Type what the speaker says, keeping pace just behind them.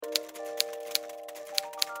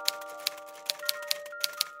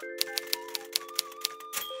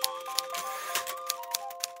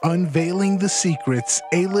unveiling the secrets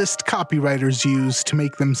A-list copywriters use to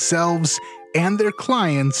make themselves and their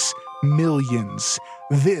clients millions.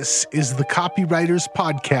 This is the Copywriters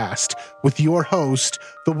Podcast with your host,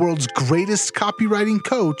 the world's greatest copywriting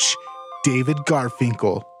coach, David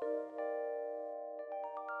Garfinkel.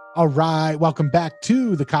 All right, welcome back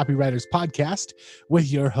to the Copywriters Podcast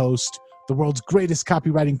with your host, the world's greatest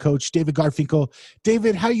copywriting coach, David Garfinkel.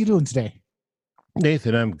 David, how are you doing today?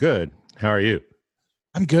 Nathan, I'm good. How are you?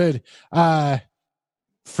 I'm good. For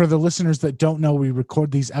the listeners that don't know, we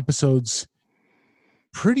record these episodes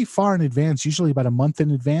pretty far in advance, usually about a month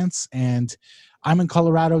in advance. And I'm in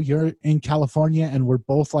Colorado, you're in California, and we're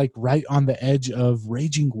both like right on the edge of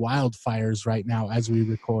raging wildfires right now as we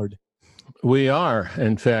record. We are.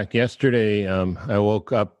 In fact, yesterday I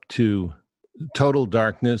woke up to total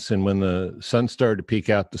darkness, and when the sun started to peek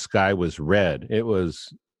out, the sky was red. It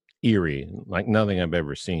was eerie, like nothing I've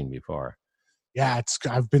ever seen before. Yeah,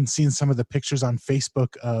 I've been seeing some of the pictures on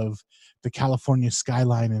Facebook of the California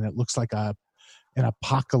skyline, and it looks like an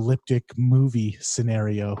apocalyptic movie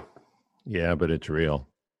scenario. Yeah, but it's real.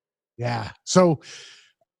 Yeah. So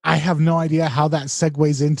I have no idea how that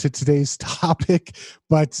segues into today's topic,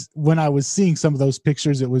 but when I was seeing some of those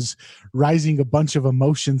pictures, it was rising a bunch of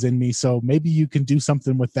emotions in me. So maybe you can do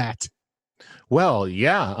something with that. Well,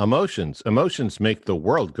 yeah, emotions. Emotions make the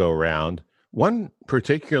world go round. One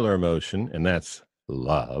particular emotion, and that's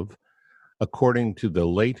love, according to the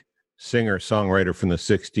late singer-songwriter from the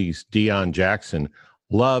 60s, Deion Jackson,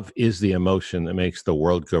 love is the emotion that makes the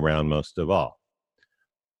world go round most of all.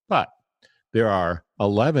 But there are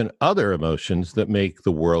 11 other emotions that make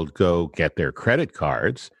the world go get their credit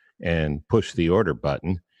cards and push the order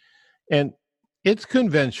button. And it's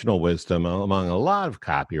conventional wisdom among a lot of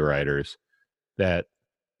copywriters that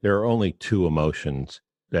there are only two emotions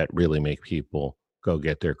that really make people go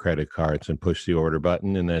get their credit cards and push the order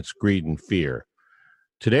button, and that's greed and fear.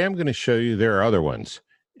 Today, I'm going to show you there are other ones,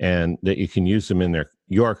 and that you can use them in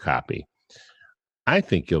your copy. I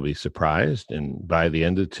think you'll be surprised, and by the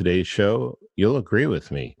end of today's show, you'll agree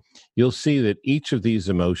with me. You'll see that each of these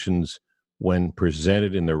emotions, when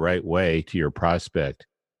presented in the right way to your prospect,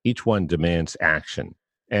 each one demands action,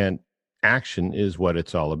 and action is what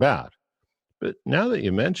it's all about. But now that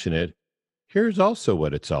you mention it, here's also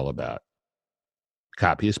what it's all about.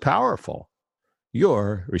 Copy is powerful.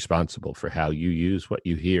 You're responsible for how you use what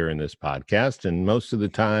you hear in this podcast, and most of the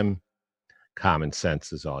time, common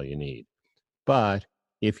sense is all you need. But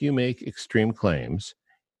if you make extreme claims,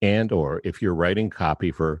 and or if you're writing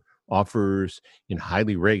copy for offers in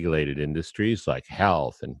highly regulated industries like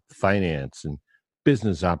health and finance and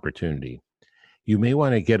business opportunity, you may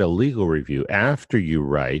want to get a legal review after you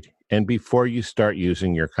write and before you start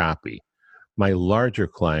using your copy. My larger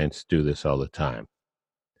clients do this all the time.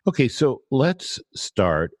 Okay, so let's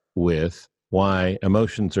start with why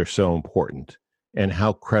emotions are so important and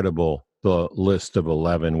how credible the list of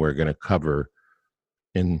 11 we're going to cover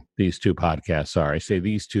in these two podcasts are. I say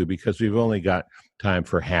these two because we've only got time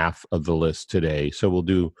for half of the list today, so we'll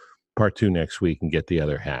do part 2 next week and get the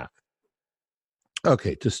other half.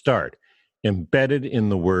 Okay, to start, embedded in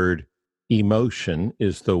the word emotion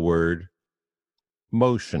is the word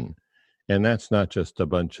motion. And that's not just a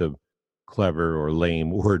bunch of clever or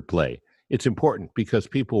lame wordplay. It's important because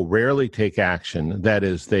people rarely take action. That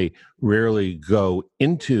is, they rarely go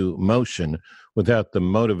into motion without the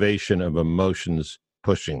motivation of emotions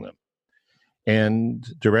pushing them. And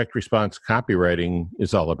direct response copywriting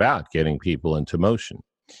is all about getting people into motion.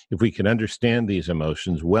 If we can understand these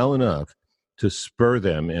emotions well enough to spur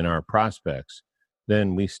them in our prospects,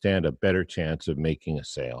 then we stand a better chance of making a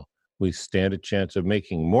sale. We stand a chance of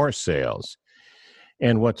making more sales.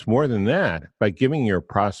 And what's more than that, by giving your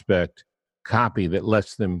prospect copy that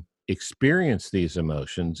lets them experience these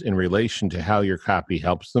emotions in relation to how your copy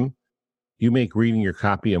helps them, you make reading your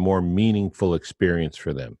copy a more meaningful experience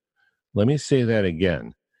for them. Let me say that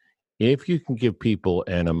again. If you can give people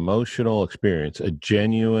an emotional experience, a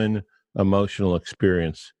genuine emotional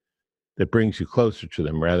experience that brings you closer to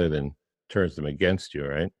them rather than turns them against you,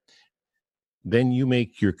 right? Then you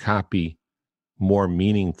make your copy more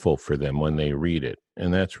meaningful for them when they read it.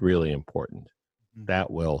 And that's really important.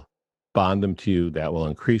 That will bond them to you. That will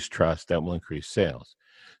increase trust. That will increase sales.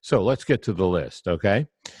 So let's get to the list, okay?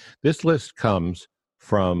 This list comes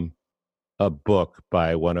from a book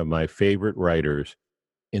by one of my favorite writers.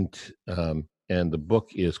 And the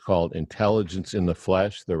book is called Intelligence in the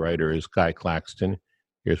Flesh. The writer is Guy Claxton.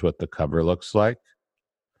 Here's what the cover looks like.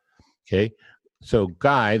 Okay. So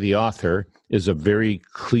Guy, the author, is a very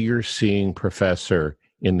clear-seeing professor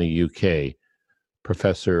in the UK,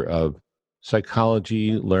 professor of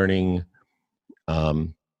psychology, learning,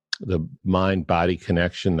 the mind-body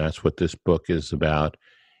connection. That's what this book is about.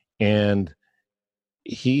 And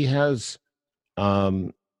he has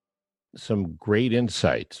some great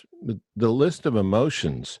insights. The list of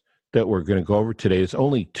emotions that we're going to go over today is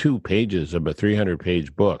only 2 pages of a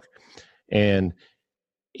 300-page book. And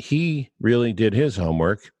he really did his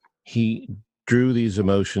homework. He drew these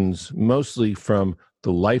emotions mostly from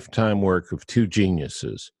the lifetime work of 2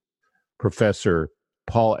 geniuses, Professor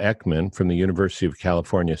Paul Ekman from the University of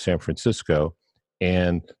California, San Francisco,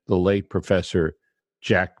 and the late Professor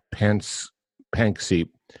Jack Panksepp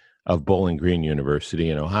of Bowling Green University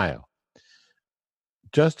in Ohio.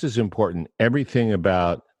 Just as important, everything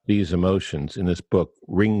about these emotions in this book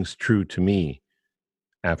rings true to me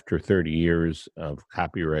after 30 years of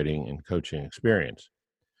copywriting and coaching experience.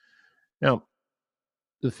 Now,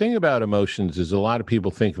 the thing about emotions is a lot of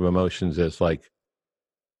people think of emotions as like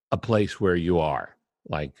a place where you are,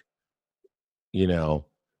 like,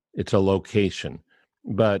 it's a location.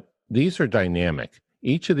 But these are dynamic.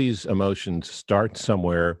 Each of these emotions starts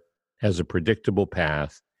somewhere, has a predictable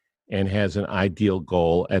path, and has an ideal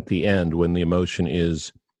goal at the end when the emotion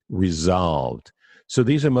is resolved. So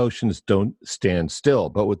these emotions don't stand still,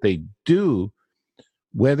 but what they do,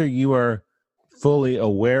 whether you are fully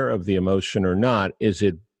aware of the emotion or not, is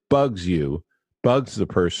it bugs the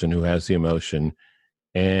person who has the emotion,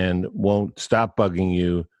 and won't stop bugging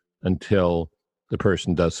you until the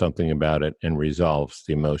person does something about it and resolves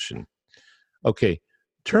the emotion. Okay, in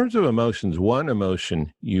terms of emotions, one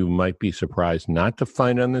emotion you might be surprised not to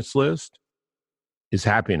find on this list is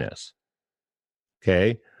happiness.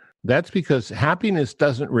 Okay, that's because happiness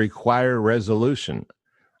doesn't require resolution.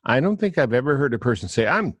 I don't think I've ever heard a person say,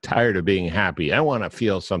 I'm tired of being happy. I want to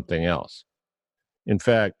feel something else. In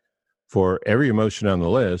fact, for every emotion on the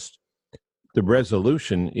list, the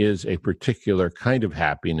resolution is a particular kind of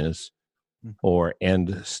happiness or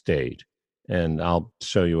end state. And I'll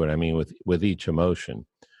show you what I mean with each emotion.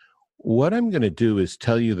 What I'm going to do is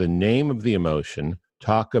tell you the name of the emotion,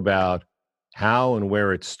 talk about how and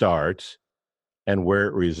where it starts and where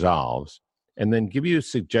it resolves, and then give you a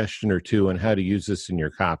suggestion or two on how to use this in your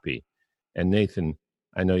copy. And Nathan,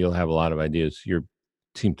 I know you'll have a lot of ideas. You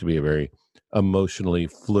seem to be a very emotionally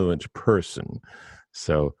fluent person.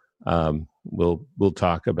 So we'll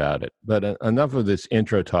talk about it. But enough of this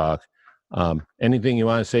intro talk. Anything you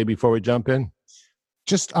want to say before we jump in?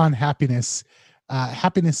 Just on happiness.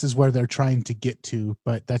 Happiness is where they're trying to get to,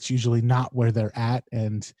 but that's usually not where they're at.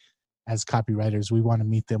 And as copywriters, we want to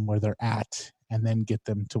meet them where they're at and then get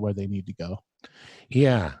them to where they need to go.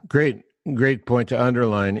 Yeah, great point to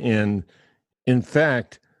underline. And in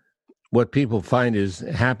fact, what people find is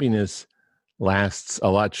happiness lasts a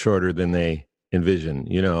lot shorter than they envision.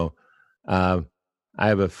 I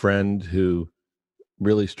have a friend who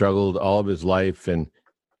really struggled all of his life, and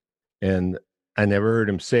I never heard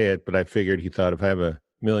him say it, but I figured he thought if I have $1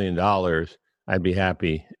 million, I'd be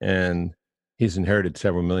happy. And he's inherited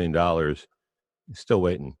several $1 million. He's still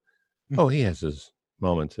waiting. Oh, he has his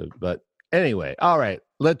moments but anyway, all right,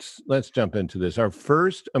 let's jump into this. Our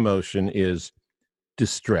first emotion is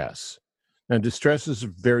distress. Now, distress is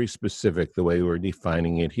very specific the way we're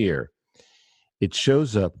defining it here. It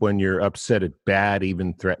shows up when you're upset at bad,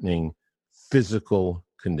 even threatening physical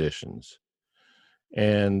conditions.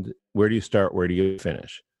 And where do you start? Where do you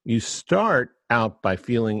finish? You start out by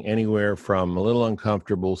feeling anywhere from a little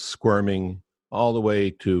uncomfortable, squirming, all the way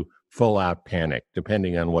to full-out panic,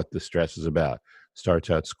 depending on what the stress is about. Starts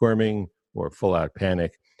out squirming or full-out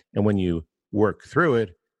panic. And when you work through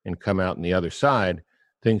it and come out on the other side,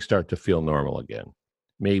 things start to feel normal again.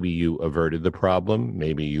 Maybe you averted the problem.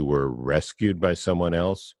 Maybe you were rescued by someone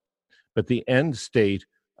else. But the end state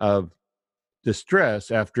of distress,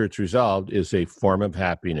 after it's resolved, is a form of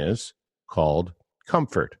happiness called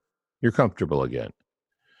comfort. You're comfortable again.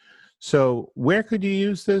 So where could you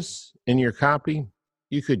use this in your copy?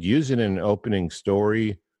 You could use it in an opening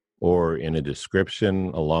story or in a description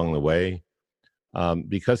along the way.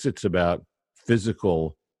 Because it's about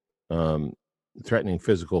physical, threatening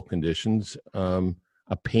physical conditions,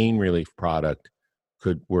 a pain relief product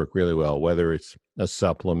could work really well, whether it's a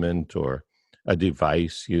supplement or a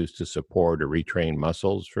device used to support or retrain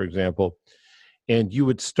muscles, for example. And you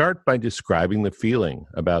would start by describing the feeling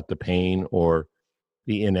about the pain or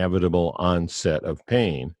the inevitable onset of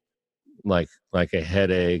pain, like a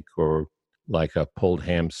headache or like a pulled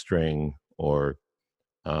hamstring or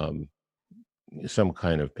some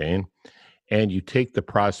kind of pain. And you take the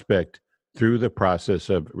prospect through the process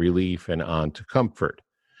of relief and on to comfort.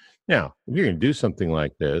 Now, if you're going to do something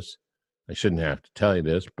like this, I shouldn't have to tell you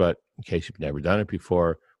this, but in case you've never done it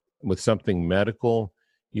before, with something medical,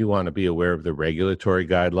 You want to be aware of the regulatory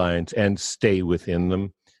guidelines and stay within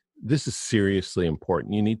them. This is seriously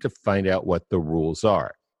important. You need to find out what the rules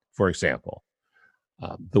are. For example,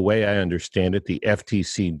 the way I understand it, the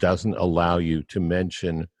FTC doesn't allow you to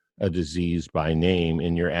mention a disease by name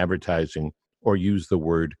in your advertising or use the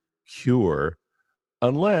word cure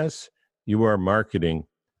unless you are marketing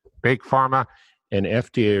Big Pharma, an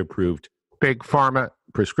FDA-approved Big Pharma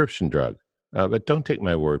prescription drug. But don't take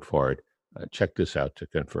my word for it. Check this out to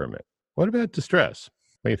confirm it. What about distress?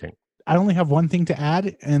 What do you think? I only have one thing to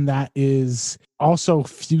add, and that is also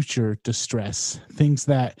future distress. Things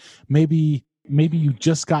that maybe you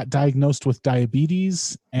just got diagnosed with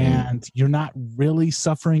diabetes and you're not really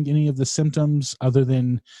suffering any of the symptoms other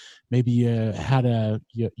than maybe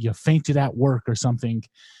you fainted at work or something.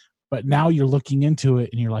 But now you're looking into it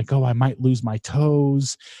and you're like, oh, I might lose my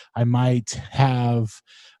toes. I might have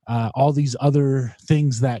all these other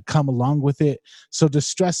things that come along with it. So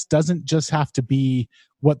distress doesn't just have to be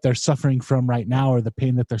what they're suffering from right now or the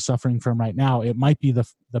pain that they're suffering from right now. It might be the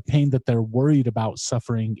pain that they're worried about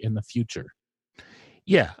suffering in the future.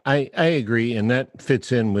 Yeah, I agree. And that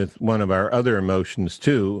fits in with one of our other emotions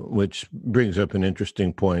too, which brings up an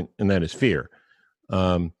interesting point, and that is fear.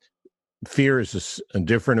 Fear is a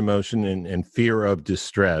different emotion, and fear of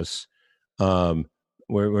distress.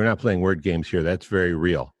 We're not playing word games here. That's very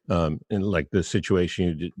real. And like the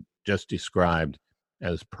situation you just described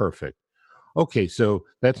as perfect. Okay, so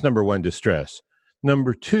that's number one, distress.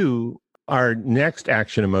 Number two, our next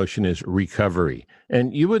action emotion is recovery.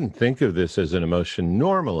 And you wouldn't think of this as an emotion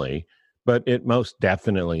normally, but it most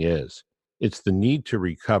definitely is. It's the need to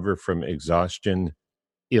recover from exhaustion,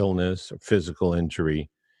 illness, or physical injury.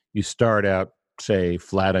 You start out, say,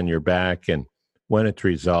 flat on your back, and when it's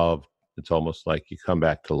resolved, it's almost like you come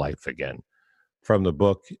back to life again. From the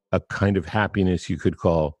book, a kind of happiness you could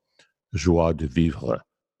call joie de vivre,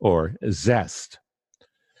 or zest,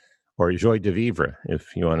 or joie de vivre,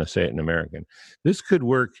 if you want to say it in American. This could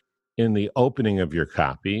work in the opening of your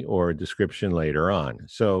copy or a description later on.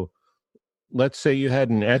 So let's say you had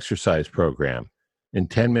an exercise program. In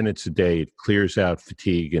 10 minutes a day, it clears out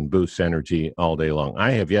fatigue and boosts energy all day long.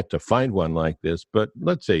 I have yet to find one like this, but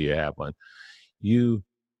let's say you have one. You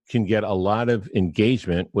can get a lot of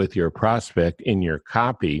engagement with your prospect in your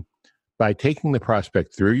copy by taking the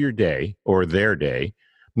prospect through your day or their day,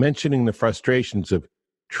 mentioning the frustrations of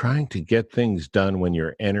trying to get things done when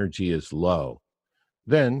your energy is low.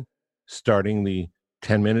 Then starting the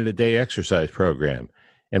 10-minute-a-day exercise program.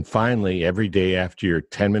 And finally, every day after your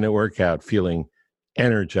 10-minute workout, feeling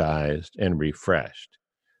energized and refreshed.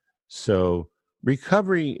 So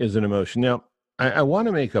recovery is an emotion. Now, I want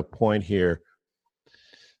to make a point here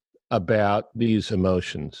about these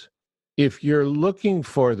emotions. If you're looking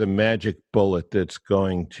for the magic bullet that's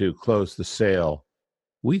going to close the sale,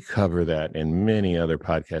 we cover that in many other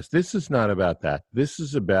podcasts. This is not about that. This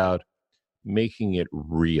is about making it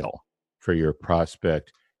real for your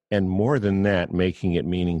prospect, and more than that, making it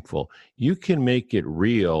meaningful. You can make it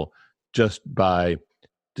real just by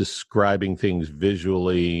describing things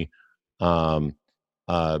visually, lots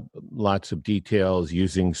of details,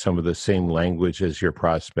 using some of the same language as your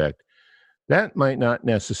prospect. That might not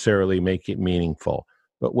necessarily make it meaningful,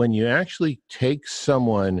 but when you actually take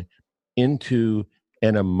someone into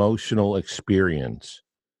an emotional experience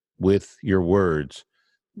with your words,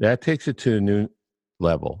 that takes it to a new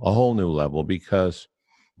level, a whole new level, because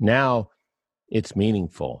now it's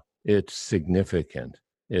meaningful, it's significant,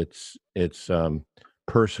 it's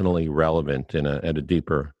personally relevant at a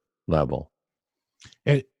deeper level.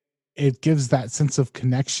 It gives that sense of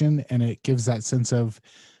connection, and it gives that sense of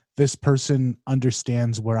this person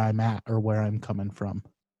understands where I'm at or where I'm coming from.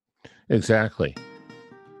 Exactly.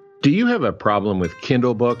 Do you have a problem with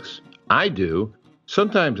Kindle books? I do.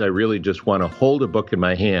 Sometimes I really just want to hold a book in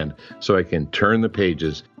my hand so I can turn the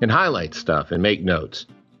pages and highlight stuff and make notes.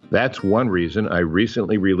 That's one reason I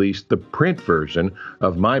recently released the print version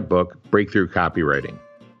of my book, Breakthrough Copywriting.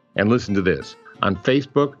 And listen to this. On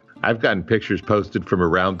Facebook, I've gotten pictures posted from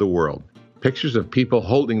around the world. Pictures of people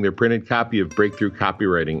holding their printed copy of Breakthrough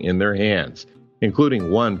Copywriting in their hands,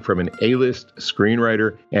 including one from an A-list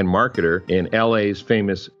screenwriter and marketer in LA's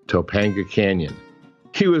famous Topanga Canyon.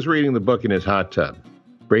 He was reading the book in his hot tub.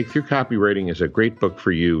 Breakthrough Copywriting is a great book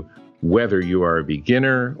for you, whether you are a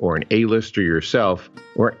beginner or an A-lister yourself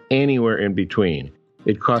or anywhere in between.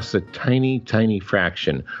 It costs a tiny, tiny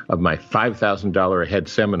fraction of my $5,000 a head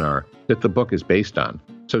seminar that the book is based on.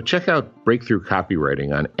 So check out Breakthrough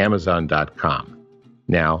Copywriting on Amazon.com.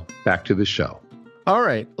 Now, back to the show. All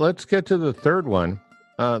right, let's get to the third one.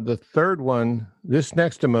 The third one, this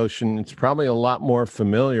next emotion, it's probably a lot more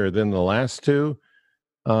familiar than the last two,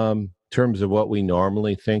 terms of what we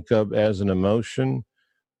normally think of as an emotion.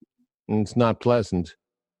 And it's not pleasant,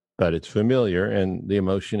 but it's familiar. And the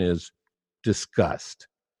emotion is disgust.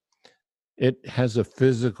 It has a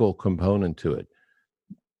physical component to it.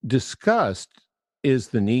 Disgust is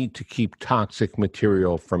the need to keep toxic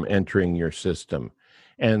material from entering your system.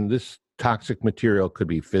 And this toxic material could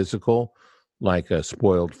be physical, like a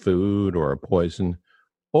spoiled food or a poison,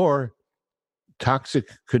 or toxic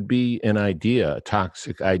could be an idea, a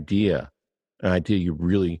toxic idea, an idea you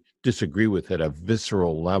really disagree with at a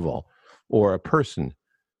visceral level, or a person,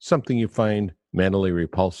 something you find mentally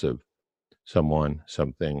repulsive, someone,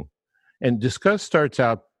 something. And disgust starts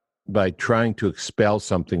out by trying to expel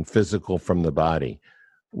something physical from the body,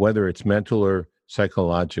 whether it's mental or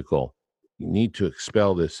psychological. You need to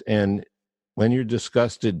expel this. And when you're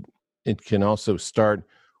disgusted, it can also start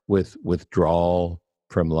with withdrawal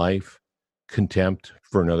from life, contempt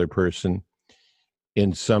for another person.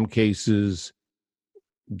 In some cases,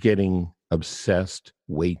 getting obsessed,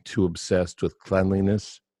 way too obsessed with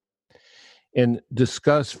cleanliness. And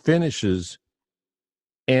disgust finishes,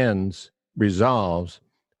 ends, resolves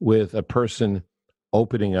with a person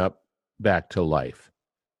opening up back to life,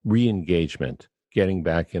 re-engagement, getting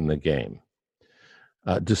back in the game.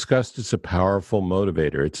 Disgust is a powerful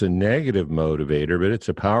motivator. It's a negative motivator, but it's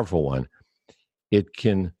a powerful one. It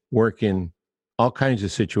can work in all kinds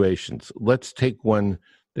of situations. Let's take one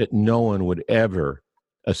that no one would ever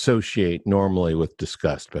associate normally with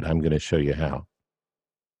disgust, but I'm going to show you how.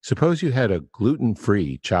 Suppose you had a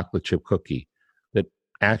gluten-free chocolate chip cookie that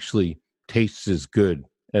actually tastes as good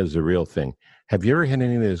as the real thing. Have you ever had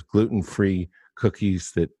any of those gluten-free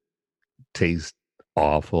cookies that taste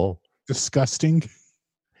awful? Disgusting.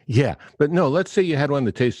 Yeah, but no, let's say you had one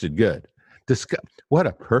that tasted good. What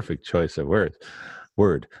a perfect choice of word.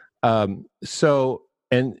 And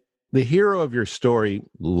the hero of your story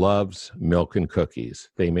loves milk and cookies.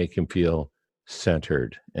 They make him feel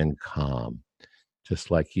centered and calm,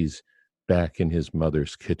 just like he's back in his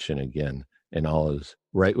mother's kitchen again and all is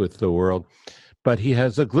right with the world. But he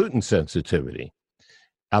has a gluten sensitivity,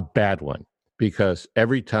 a bad one, because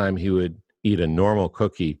every time he would eat a normal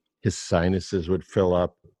cookie, his sinuses would fill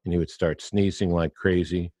up and he would start sneezing like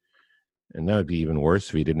crazy. And that would be even worse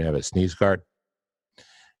if he didn't have a sneeze guard.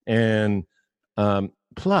 And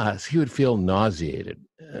plus, he would feel nauseated.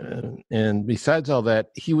 And besides all that,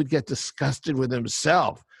 he would get disgusted with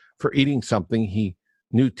himself for eating something he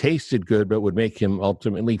knew tasted good, but would make him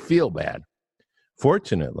ultimately feel bad.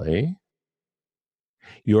 Fortunately,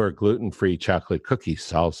 your gluten-free chocolate cookie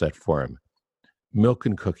solves that for him. Milk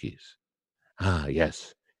and cookies. Ah,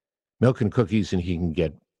 yes. Milk and cookies, and he can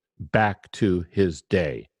get back to his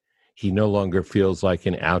day. He no longer feels like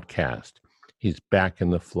an outcast. He's back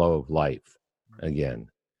in the flow of life again.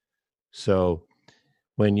 So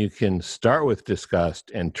when you can start with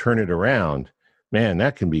disgust and turn it around, man,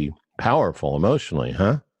 that can be powerful emotionally,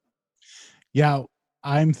 huh? Yeah,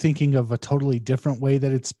 I'm thinking of a totally different way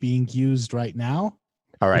that it's being used right now.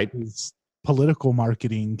 All right. It's political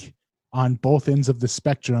marketing on both ends of the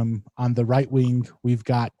spectrum. On the right wing, we've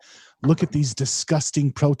got, look at these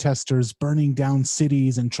disgusting protesters burning down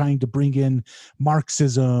cities and trying to bring in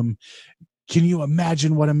Marxism. Can you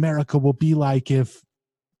imagine what America will be like if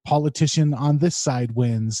politician on this side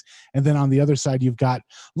wins? And then on the other side, you've got,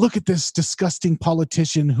 look at this disgusting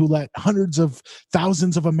politician who let hundreds of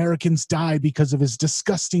thousands of Americans die because of his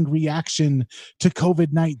disgusting reaction to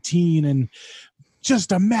COVID-19. And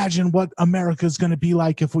just imagine what America is going to be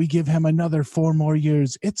like if we give him another 4 more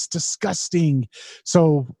years. It's disgusting.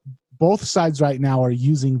 So both sides right now are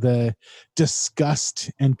using the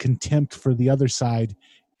disgust and contempt for the other side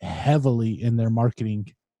heavily in their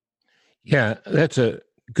marketing. Yeah, that's a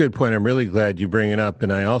good point. I'm really glad you bring it up.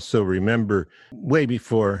 And I also remember way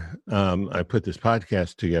before I put this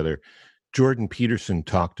podcast together, Jordan Peterson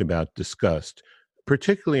talked about disgust,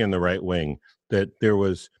 particularly in the right wing, that there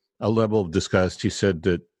was a level of disgust. He said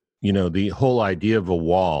that, you know, the whole idea of a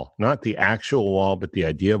wall, not the actual wall, but the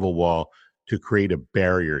idea of a wall to create a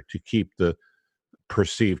barrier to keep the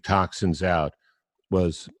perceived toxins out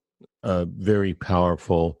was a very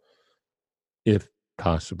powerful, if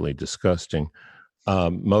possibly disgusting,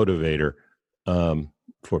 motivator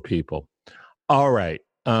for people. All right.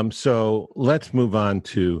 So let's move on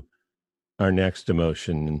to our next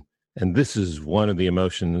emotion. And this is one of the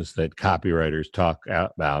emotions that copywriters talk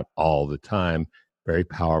about all the time. Very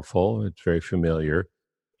powerful. It's very familiar.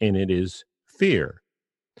 And it is fear.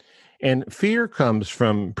 And fear comes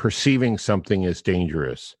from perceiving something as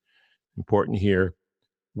dangerous. Important here,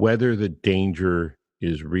 whether the danger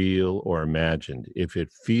is real or imagined. If it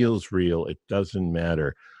feels real, it doesn't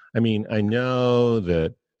matter. I mean, I know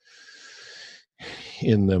that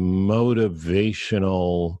in the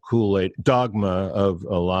motivational Kool-Aid dogma of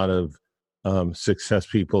a lot of success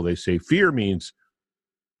people, they say fear means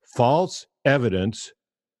false evidence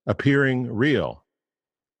appearing real.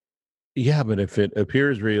 Yeah, but if it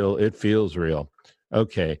appears real, it feels real.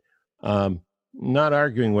 Okay. Not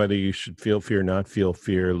arguing whether you should feel fear, not feel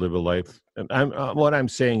fear, live a life. What I'm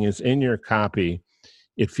saying is in your copy,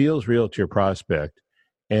 it feels real to your prospect.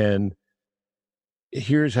 And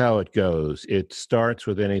here's how it goes. It starts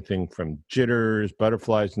with anything from jitters,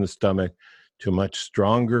 butterflies in the stomach, to much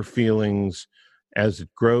stronger feelings. As it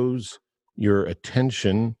grows, your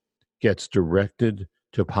attention gets directed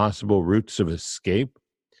to possible routes of escape.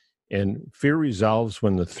 And fear resolves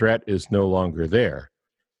when the threat is no longer there.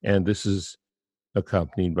 And this is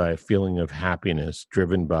accompanied by a feeling of happiness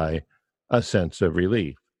driven by a sense of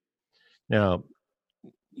relief. Now,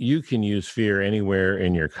 you can use fear anywhere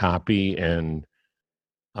in your copy, and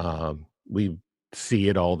we see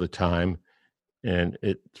it all the time, and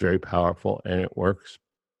it's very powerful and it works.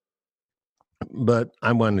 But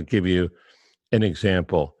I want to give you an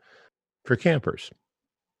example for campers.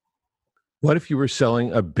 What if you were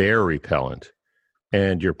selling a bear repellent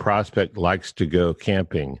and your prospect likes to go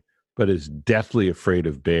camping, but is deathly afraid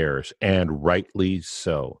of bears, and rightly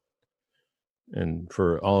so? And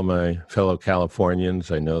for all of my fellow Californians,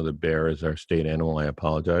 I know the bear is our state animal. I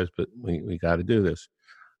apologize, but we got to do this.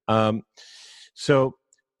 So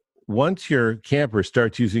once your camper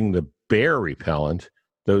starts using the bear repellent,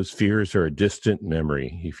 those fears are a distant memory.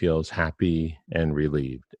 He feels happy and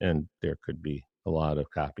relieved. And there could be a lot of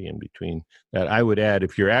copy in between that. I would add,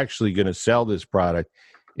 if you're actually going to sell this product,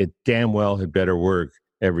 it damn well had better work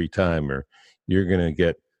every time, or you're going to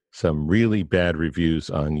get some really bad reviews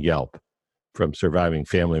on Yelp from surviving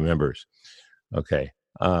family members. Okay.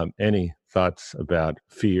 Any thoughts about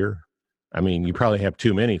fear? I mean, you probably have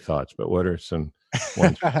too many thoughts, but what are some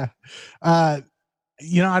ones? I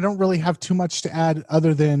don't really have too much to add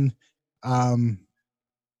other than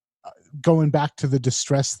going back to the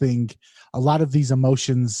distress thing. A lot of these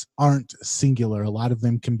emotions aren't singular. A lot of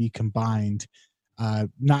them can be combined,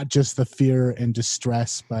 not just the fear and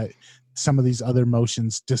distress, but some of these other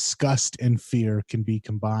emotions, disgust and fear, can be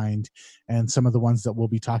combined, and some of the ones that we'll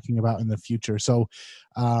be talking about in the future. So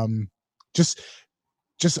just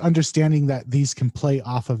understanding that these can play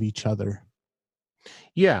off of each other.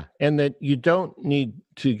 Yeah, and that you don't need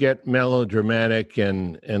to get melodramatic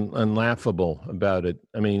and laughable about it.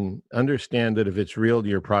 I mean, understand that if it's real to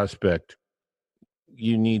your prospect,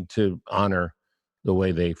 you need to honor the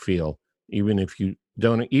way they feel, even if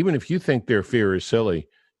you think their fear is silly.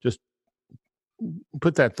 Just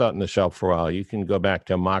put that thought in the shelf for a while. You can go back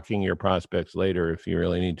to mocking your prospects later if you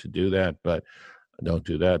really need to do that, but don't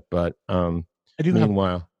do that. But I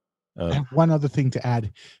have one other thing to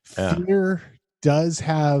add. Fear does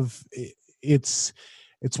have, it's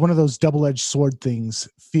one of those double-edged sword things.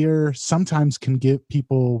 Fear sometimes can get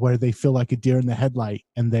people where they feel like a deer in the headlight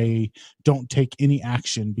and they don't take any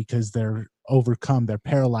action because they're overcome, they're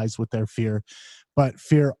paralyzed with their fear. But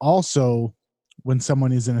fear also, when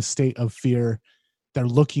someone is in a state of fear, they're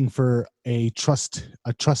looking for a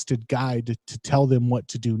trusted guide to tell them what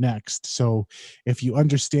to do next. So if you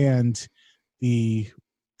understand the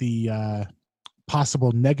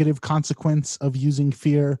possible negative consequence of using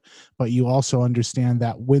fear, but you also understand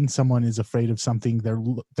that when someone is afraid of something,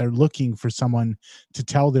 they're looking for someone to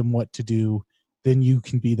tell them what to do, then you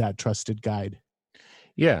can be that trusted guide.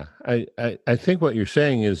 Yeah, I think what you're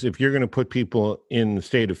saying is, if you're going to put people in the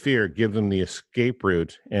state of fear, give them the escape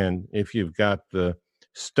route. And if you've got the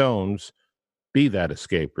stones, be that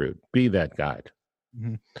escape route, be that guide.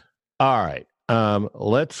 Mm-hmm. All right.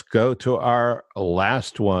 Let's go to our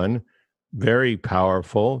last one. Very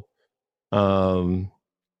powerful. And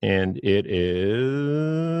it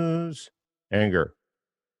is anger.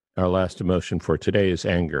 Our last emotion for today is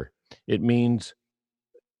anger. It means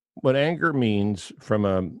what anger means from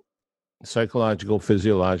a psychological,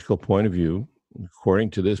 physiological point of view,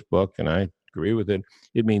 according to this book, and I agree with it,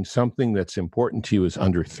 it means something that's important to you is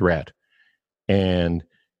under threat, and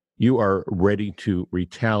you are ready to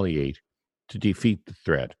retaliate to defeat the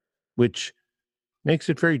threat, which makes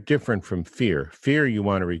it very different from fear. Fear, you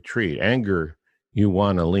want to retreat. Anger, you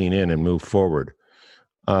want to lean in and move forward.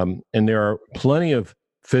 And there are plenty of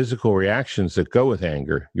physical reactions that go with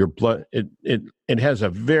anger. Your blood, it has a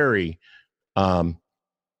very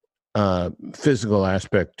physical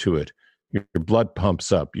aspect to it. Your blood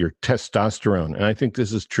pumps up, your testosterone, and I think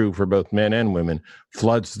this is true for both men and women,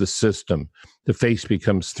 floods the system. The face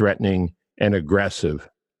becomes threatening and aggressive.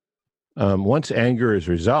 Once anger is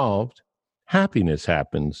resolved, happiness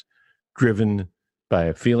happens, driven by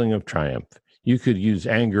a feeling of triumph. You could use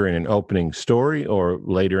anger in an opening story or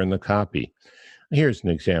later in the copy. Here's an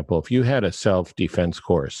example. If you had a self-defense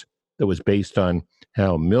course that was based on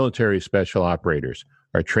how military special operators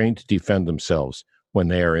are trained to defend themselves when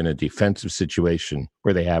they are in a defensive situation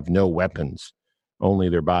where they have no weapons, only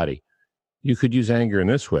their body, you could use anger in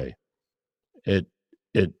this way. It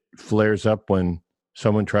flares up when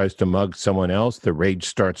someone tries to mug someone else. The rage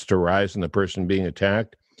starts to rise in the person being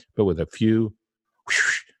attacked, but with a few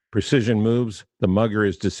precision moves, the mugger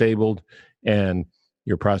is disabled and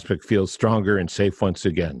your prospect feels stronger and safe once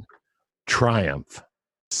again. Triumph.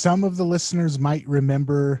 Some of the listeners might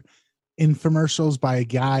remember infomercials by a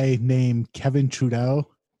guy named Kevin Trudeau.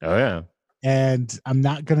 Oh, yeah. And I'm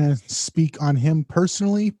not going to speak on him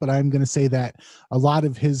personally, but I'm going to say that a lot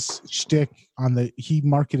of his shtick he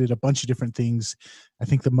marketed a bunch of different things. I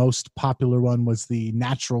think the most popular one was the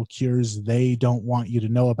natural cures they don't want you to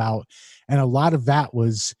know about. And a lot of that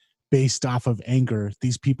was based off of anger.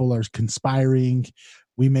 These people are conspiring.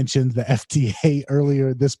 We mentioned the FDA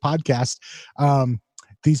earlier this podcast.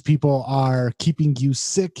 These people are keeping you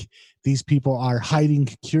sick. These people are hiding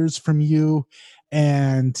cures from you.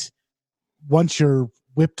 And once you're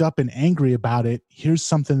whipped up and angry about it, here's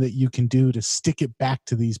something that you can do to stick it back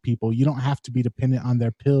to these people. You don't have to be dependent on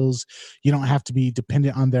their pills. You don't have to be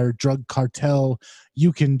dependent on their drug cartel.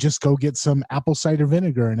 You can just go get some apple cider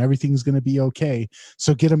vinegar and everything's going to be okay.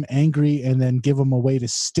 So get them angry and then give them a way to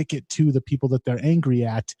stick it to the people that they're angry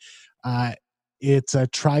at. It's a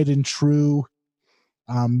tried and true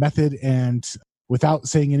method, and without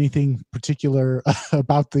saying anything particular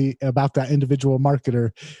about that individual marketer,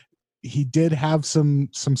 he did have some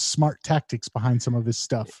smart tactics behind some of his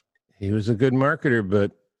stuff. He was a good marketer,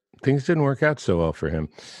 but things didn't work out so well for him.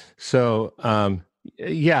 So,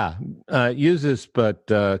 use this, but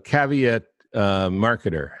caveat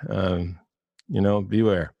marketer,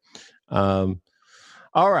 beware.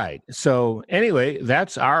 All right. So anyway,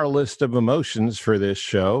 that's our list of emotions for this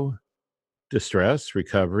show: distress,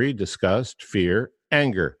 recovery, disgust, fear,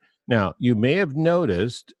 anger. Now, you may have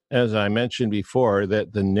noticed, as I mentioned before,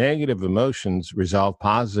 that the negative emotions resolve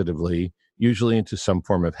positively, usually into some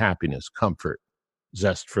form of happiness, comfort,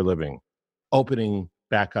 zest for living, opening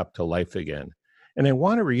back up to life again. And I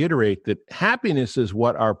want to reiterate that happiness is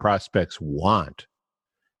what our prospects want.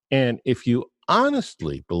 And if you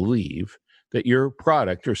honestly believe that your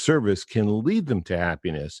product or service can lead them to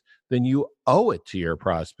happiness, then you owe it to your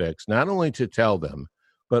prospects not only to tell them,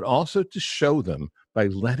 but also to show them by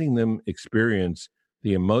letting them experience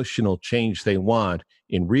the emotional change they want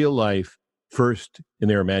in real life, first in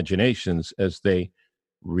their imaginations as they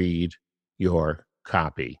read your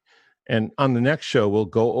copy. And on the next show, we'll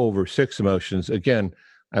go over 6 emotions. Again,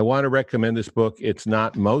 I want to recommend this book. It's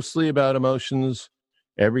not mostly about emotions.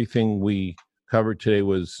 Everything we covered today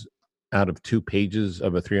was out of 2 pages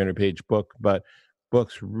of a 300-page book, but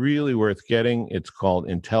book's really worth getting. It's called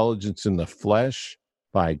Intelligence in the Flesh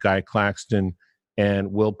by Guy Claxton,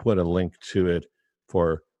 and we'll put a link to it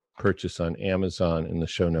for purchase on Amazon in the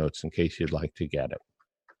show notes in case you'd like to get it.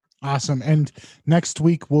 Awesome. And next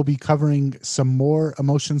week, we'll be covering some more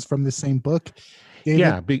emotions from the same book.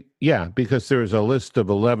 David? Because there's a list of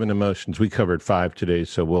 11 emotions. We covered 5 today,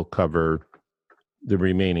 so we'll cover the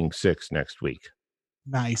remaining 6 next week.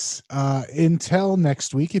 Nice. Until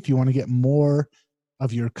next week, if you want to get more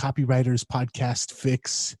of your Copywriters Podcast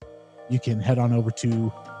fix, you can head on over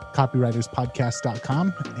to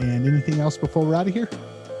copywriterspodcast.com. And anything else before we're out of here?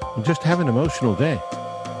 Just have an emotional day.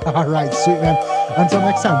 All right, sweet, man. Until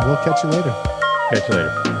next time, we'll catch you later. Catch you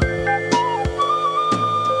later.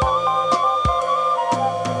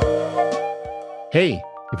 Hey,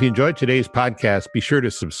 if you enjoyed today's podcast, be sure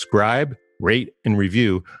to subscribe, rate, and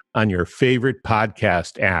review on your favorite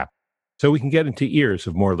podcast app so we can get into ears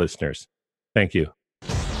of more listeners. Thank you.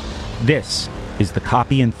 This is the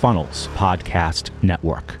Copy and Funnels Podcast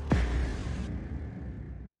Network.